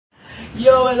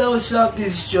Yo, hello, what's up?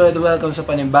 This is Choy. Welcome sa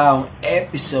panibagong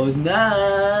episode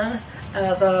na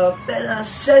Acapella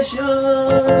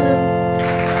Session!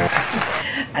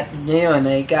 At ngayon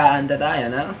ay kaanta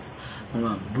tayo ng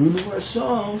mga Bruno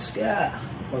songs, kaya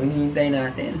paghihintay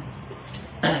natin.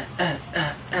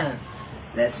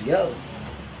 Let's go!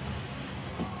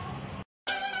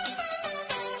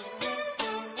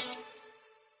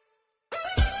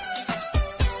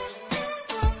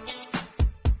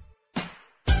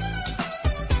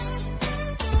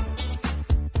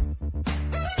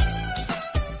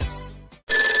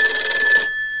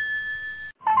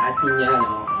 At yun yan,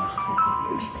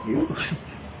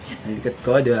 ang likat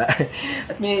ko, diba?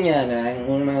 At yun yan, ang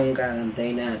unang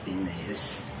kakantay natin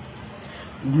is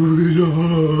Gorilla!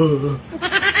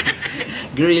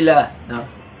 Gorilla, no?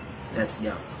 Let's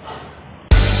go.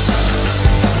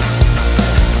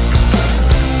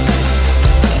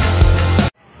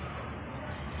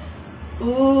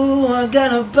 Ooh, I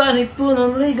got a body full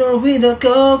of liquor with a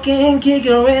cocaine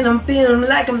kicker, and I'm feeling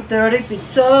like I'm 30 feet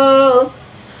tall.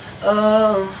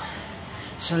 Oh,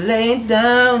 so lay it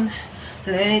down,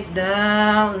 lay it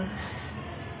down.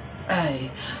 Ay,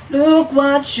 look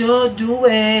what you're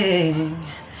doing,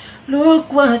 look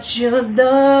what you've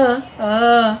done.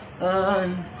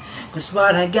 Cause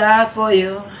what I got for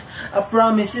you, I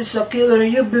promise is a killer.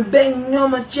 You be banging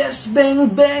on my chest,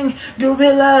 bang bang,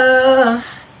 gorilla.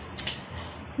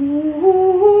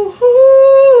 Ooh,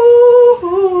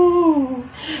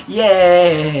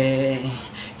 yeah.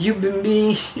 You been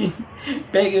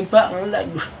begging pa ang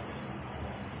lag.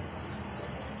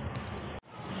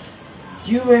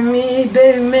 You and me,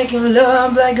 baby, making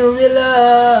love like a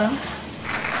gorilla.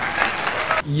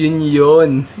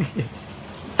 Yun.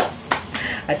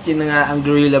 At yun na nga ang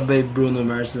Gorilla by Bruno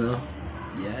Mars, no?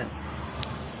 Yan.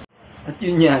 At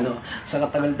yun yan, no? Sa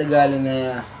katagal-tagalan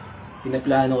na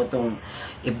pinaplano ko itong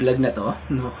i-vlog na to,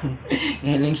 no?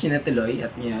 Ngayon lang siya natuloy.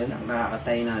 At ngayon, ang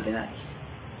kakatay natin ay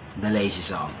The Lazy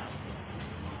Song.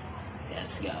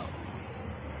 Let's go.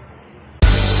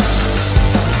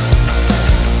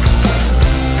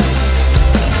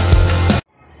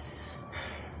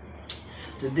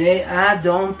 Today I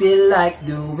don't feel like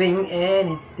doing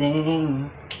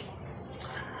anything.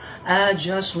 I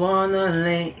just wanna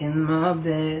lay in my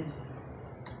bed.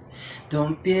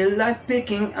 Don't feel like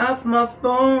picking up my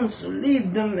phone, so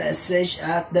leave the message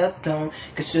at the tone.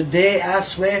 Cause today I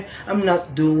swear I'm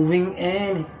not doing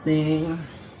anything.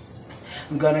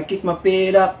 I'm gonna kick my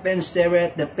feet up and stare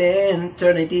at the pen,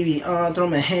 turn the TV on, throw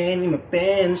my hand in my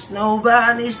pants.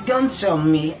 Nobody's gonna tell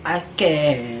me I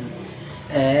can.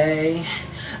 Hey,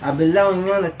 I be lying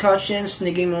on the couch and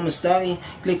sneaking on my story.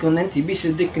 Click on NTV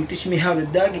so they can teach me how to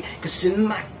doggy. Cause in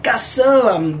my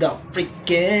castle I'm the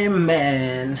freaking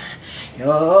man.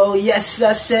 Oh yes,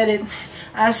 I said it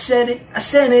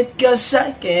cause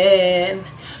I can.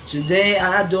 Today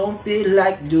I don't feel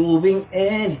like doing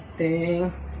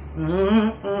anything.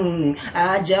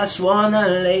 I just wanna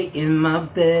lay in my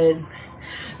bed.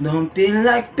 Don't feel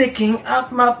like picking up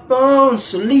my phone,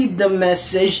 so leave the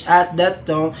message at the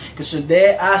tone. Cause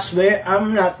today I swear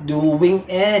I'm not doing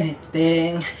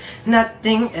anything.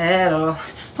 Nothing at all.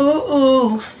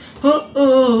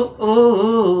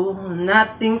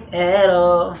 Nothing at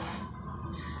all.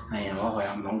 Ayun ako, kaya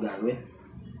ang gagawin.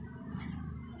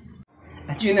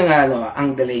 At yun na nga, no,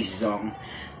 ang The Lazy Song.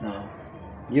 No,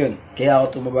 yun, kaya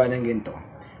ako tumaba ng ginto.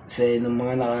 Kasi nung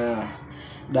mga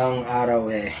nakadaang araw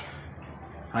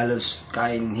halos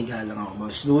kain higa lang ako.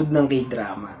 Sunod ng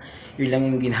K-drama. Yun lang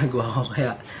yung ginagawa ko,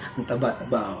 kaya ang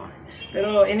taba-taba ako.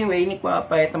 Pero anyway,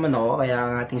 nagpapayat naman ako, kaya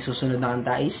ang ating susunod na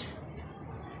kanta is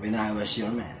When I Was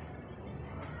Your Man.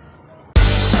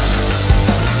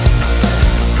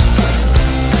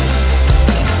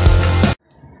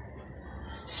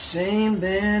 Same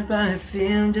bed, but I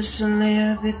feel just a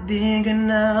little bit bigger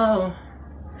now.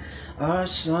 Our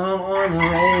song on the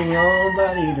radio,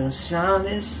 but it don't sound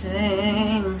the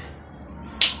same.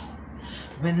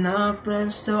 When our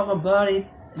friends talk about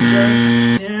it,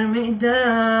 just tear me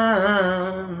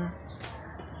down.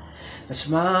 As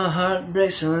my heart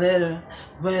breaks a little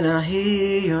when I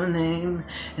hear your name,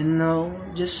 and no,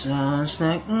 just sounds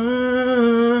like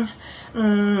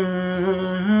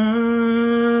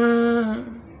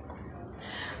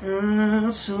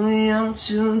so young,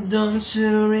 too dumb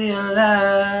to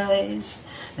realize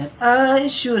that I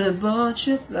should have bought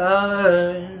you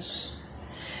flowers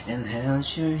and held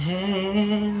your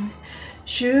hand.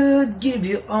 Should give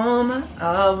you all my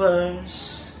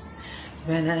hours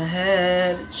when I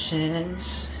had a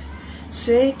chance.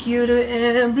 Take you to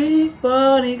every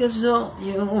party, cause all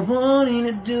you wanted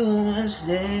to do was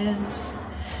dance.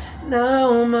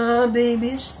 Now my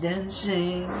baby's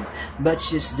dancing, but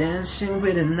she's dancing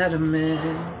with another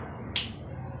man.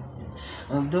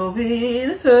 Although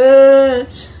it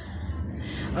hurts,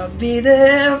 I'll be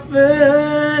there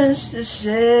first to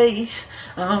say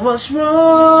I was wrong.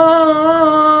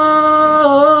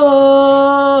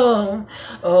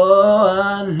 Oh,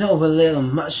 I know a little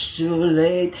much too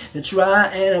late to try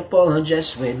and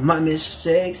apologize with my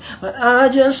mistakes, but I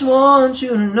just want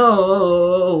you to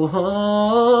know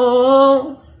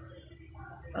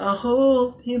I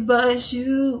hope he buys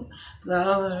you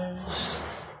flowers.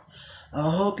 I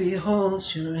hope he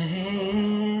holds your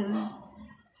hand.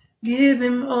 Give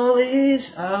him all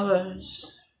his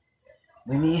hours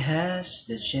when he has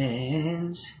the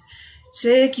chance.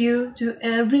 Take you to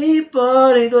every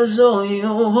party, 'cause all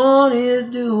you wanted to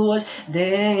do was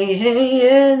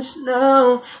dance.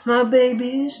 Now my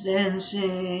baby's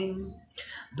dancing,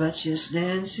 but she's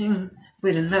dancing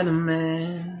with another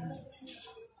man.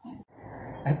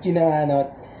 At yun ang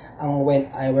ang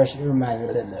when I was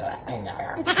reminded. At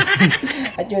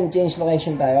yun, change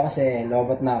location tayo kasi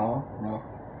lobot na ako, no?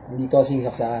 Nandito ako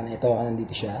sinsaksaan, ito,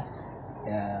 nandito siya.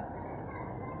 Kaya,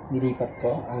 nilipat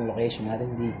ko ang location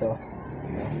natin dito.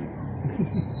 No?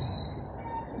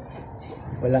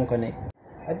 Walang connect.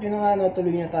 At yun nga,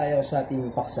 tuloy na tayo sa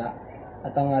ating paksa.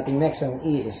 At ang ating next song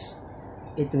is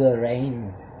It Will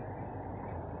Rain.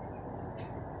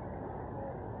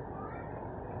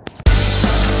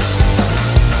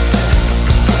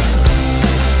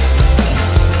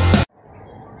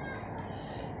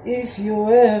 If you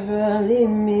ever leave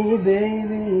me,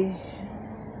 baby,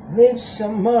 leave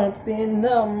some marking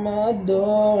on my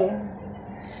door,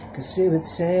 'cause it would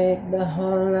take the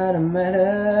whole lot of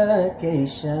medication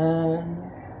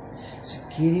to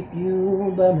keep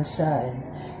you by my side,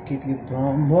 keep you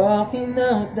from walking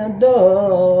out the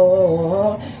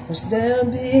door. 'Cause there'll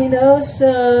be no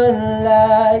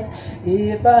sunlight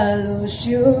if I lose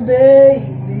you,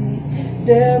 baby.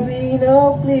 There'll be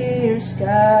no clear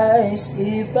skies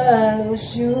if I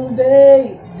lose you,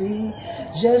 baby.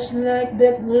 Just like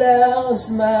the clouds,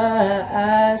 my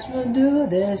eyes will do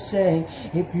the same.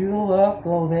 If you walk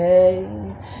away,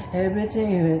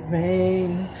 everything will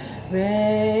rain,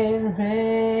 rain,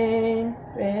 rain,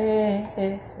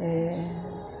 rain.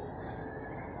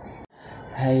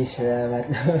 Ay, salamat.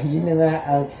 Yun na nga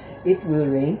ang It Will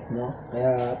Rain, no?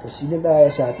 Kaya proceed na tayo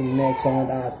sa ating next song.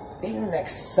 At ating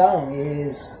next song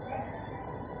is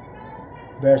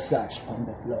Versace on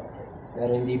the Floor.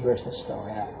 Pero hindi Versace to,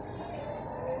 kaya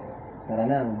tara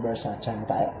na, Versace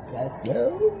tayo. Let's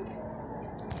go!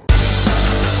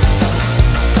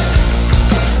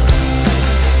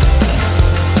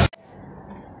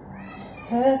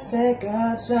 Let's take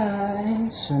our time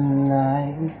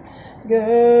tonight,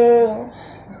 girl.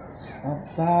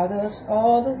 About us,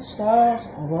 all the stars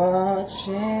are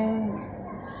watching.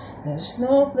 There's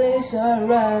no place I'd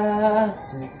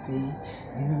rather be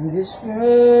in this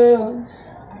world.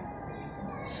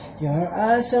 Your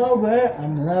eyes are where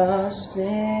I'm lost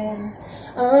in.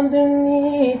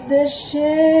 Underneath the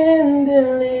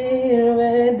chandelier,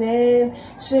 where they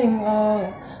sing all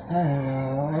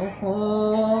alone.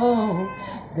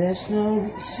 There's no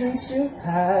reason to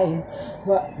hide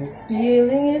what we're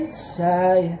feeling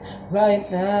inside right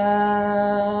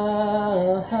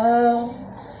now.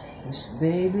 Cause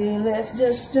baby, let's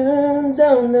just turn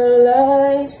down the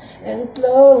lights and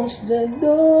close the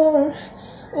door.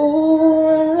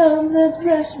 Oh, I love that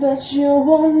dress, but you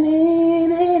won't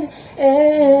need it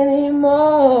anymore.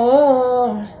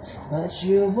 But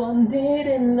you won't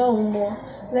need it no more.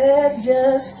 Let's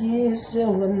just kiss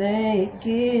till we're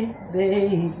naked,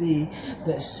 baby.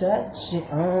 Versace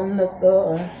on the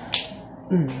floor.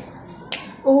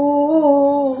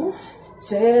 Ooh,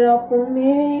 set up for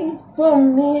me, for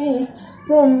me,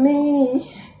 for me.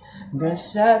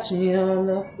 Versace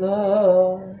on the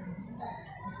floor.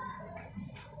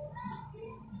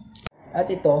 At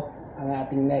ito, ang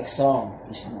ating next song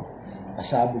is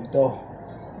pasabog to.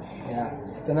 Kaya,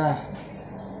 ito na.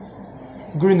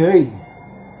 Grenade!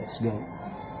 Let's go.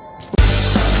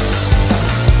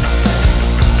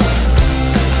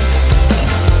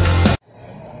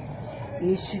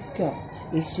 Easy come,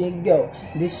 easy go.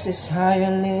 This is how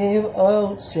you live.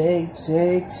 Oh, take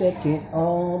it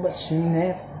all, but you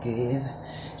never give.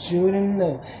 Shouldn't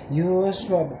know you was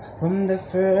trouble from the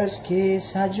first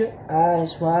kiss. Had your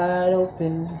eyes wide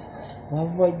open, why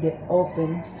were they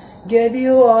open? Gave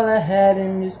you all I had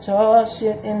and you toss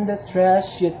it in the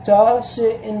trash. You toss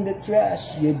it in the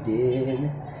trash, you did.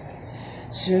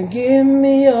 So give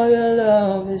me all your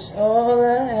love is all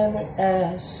I ever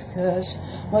ask. Cause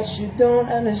what you don't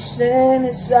understand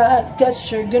is I got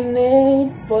your grenade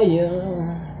for you.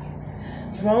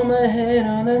 throw my hand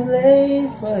on a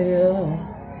blade for you.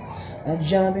 I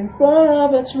jump in front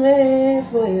of a train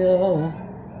for you.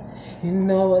 You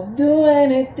know I'd do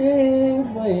anything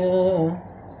for you.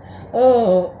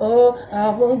 Oh, oh, I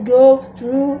will go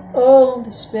through all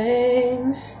this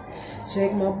pain.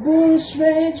 Take my bullet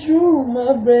straight through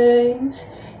my brain.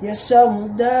 Yes, I will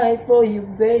die for you,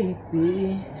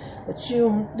 baby, but you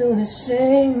won't do the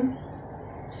same.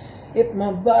 If my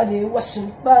body was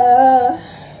on fire,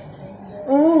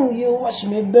 you watch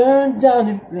me burn down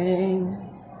in flame.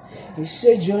 You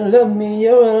said you love me,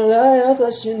 you're a liar,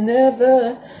 'cause you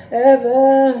never,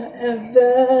 ever,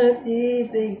 ever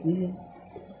did, baby.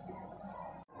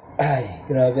 Ay,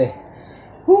 grabe.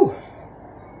 Whew.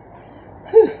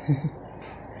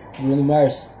 Bruno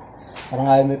Mars. Parang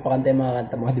ayaw may pakanta yung mga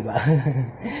kanta mo, di ba?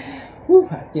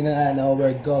 At yun na nga, now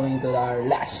we're going to our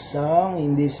last song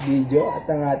in this video.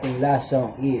 At ang ating last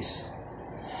song is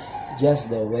Just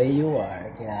the Way You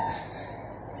Are. Kaya,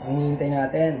 ang hihintay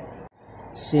natin,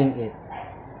 sing it.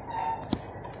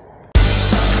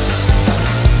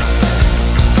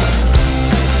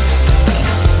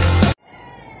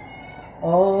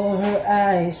 Oh, her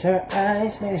eyes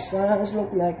make stars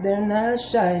look like they're not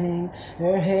shining.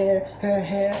 Her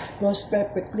hair goes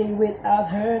perfectly without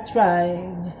her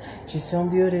trying. She's so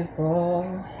beautiful,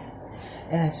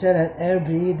 and I tell that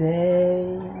every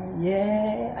day.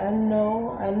 Yeah, I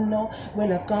know,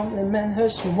 when I compliment her,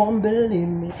 she won't believe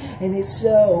me. And it's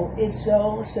so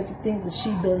sad to think that she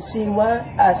don't see what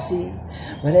I see.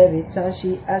 But every time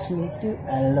she asks me to,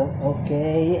 I look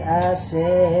okay, I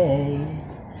say.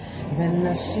 When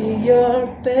I see your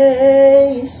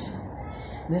face,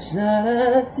 there's not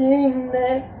a thing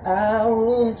that I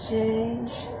would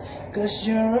change. 'Cause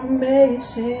you're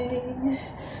amazing,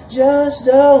 just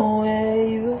the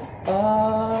way you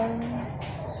are.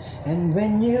 And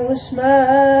when you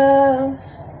smile,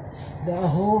 the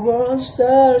whole world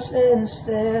starts and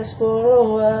stares for a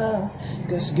while.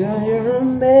 'Cause girl, you're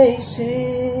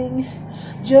amazing,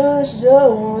 just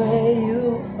the way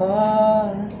you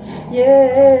are.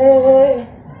 Yeah.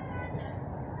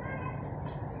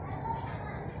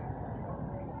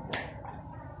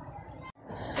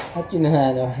 At yun na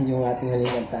nga, no, yung ating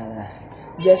huling kanta na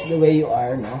Just the Way You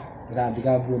Are, no? Grabe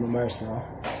ka, Bruno Mars, no?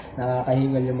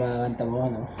 Nakakahingal yung mga kanta mo,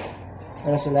 no?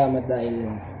 Pero salamat dahil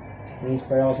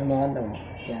na-inspire ako sa mga kanta mo.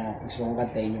 Kaya gusto kong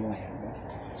kantayin yung mga yan, no?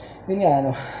 Yun nga,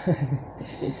 no?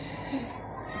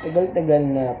 Sa tagal-tagal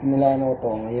na pinilaan ko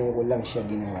to, ngayon ko lang siya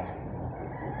ginawa.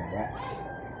 Diba?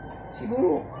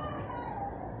 Siguro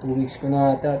 2 weeks ko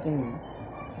na ata itong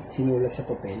sinulat sa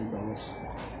papel. Tapos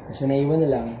nasa naiwan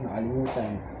na lang,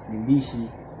 nakalimutan, yung busy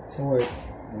sa work,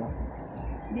 no?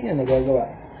 Hindi na nagagawa.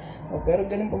 Pero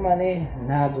ganun pa man eh,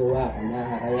 nagawa ko na.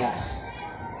 Kaya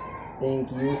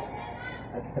thank you.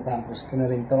 At natapos ko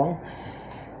na rin itong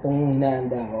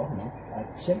hinahanda ko, no? At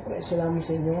syempre salamat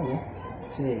sa inyo, no?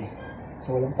 Kasi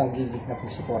sa walang tanggigit na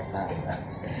pagsuporta.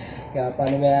 Kaya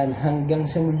paano ba yan? Hanggang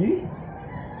sa muli,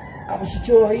 ako si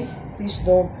Choy. Please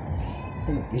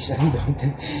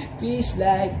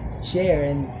like, share,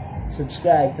 and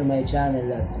subscribe to my channel.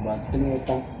 At huwag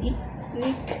kalimutang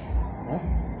i-click, no,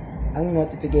 ang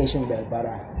notification bell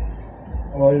para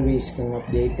always kang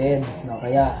updated. No?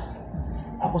 Kaya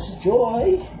ako si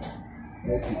Choy.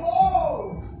 Peace.